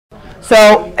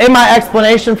So in my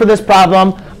explanation for this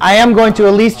problem, I am going to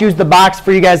at least use the box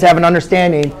for you guys to have an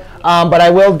understanding. But I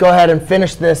will go ahead and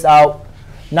finish this out,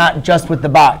 not just with the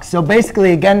box. So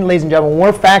basically, again, ladies and gentlemen,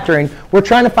 when we're factoring, we're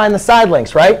trying to find the side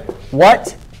lengths, right?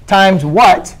 What times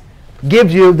what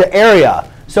gives you the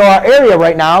area? So our area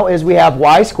right now is we have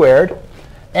y squared,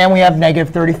 and we have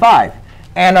negative 35.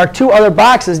 And our two other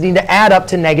boxes need to add up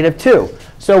to negative 2.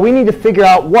 So we need to figure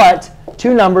out what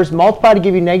two numbers multiply to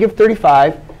give you negative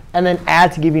 35 and then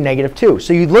add to give you negative 2.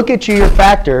 So you look at your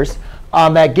factors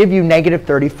that give you negative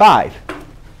 35.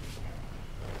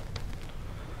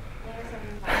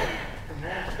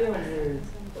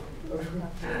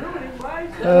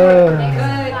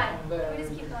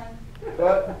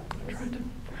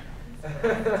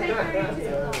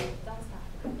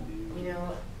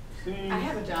 I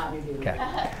have a job to do. Okay.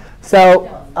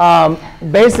 So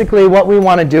basically, what we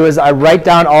want to do is I write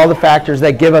down all the factors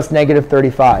that give us negative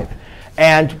 35.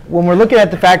 And when we're looking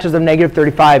at the factors of negative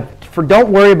 35,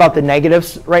 don't worry about the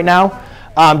negatives right now.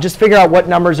 Just figure out what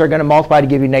numbers are going to multiply to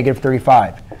give you negative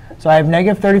 35. So I have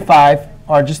negative 35,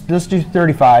 or just let's do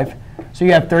 35. So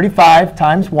you have 35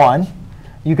 times 1.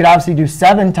 You could obviously do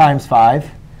 7 times 5.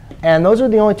 And those are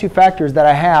the only two factors that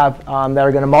I have that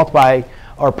are going to multiply,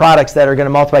 or products that are going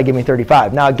to multiply give me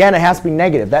 35. Now, again, it has to be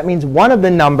negative. That means one of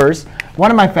the numbers,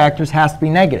 one of my factors has to be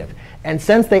negative. And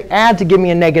since they add to give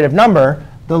me a negative number,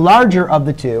 the larger of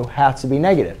the two has to be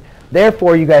negative.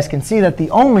 Therefore, you guys can see that the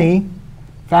only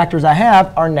factors I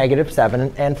have are negative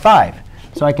 7 and 5.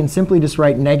 So I can simply just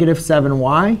write negative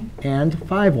 7y and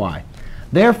 5y.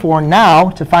 Therefore, now,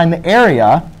 to find the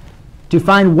area, to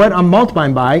find what I'm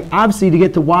multiplying by, obviously, to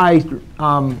get to y,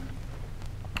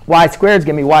 y squared is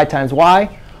going to be y times y.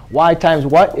 Y times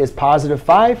what is positive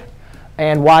 5.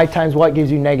 And y times what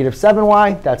gives you negative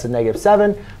 7y. That's a negative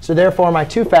 7. So therefore, my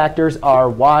two factors are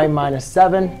y minus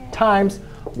 7 times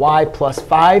y plus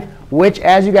 5, which,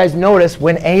 as you guys notice,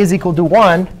 when a is equal to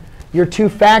 1, your two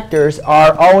factors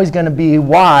are always going to be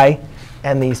y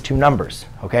and these two numbers.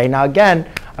 OK? Now, again,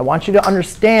 I want you to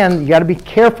understand, you got to be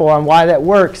careful on why that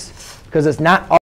works, because it's not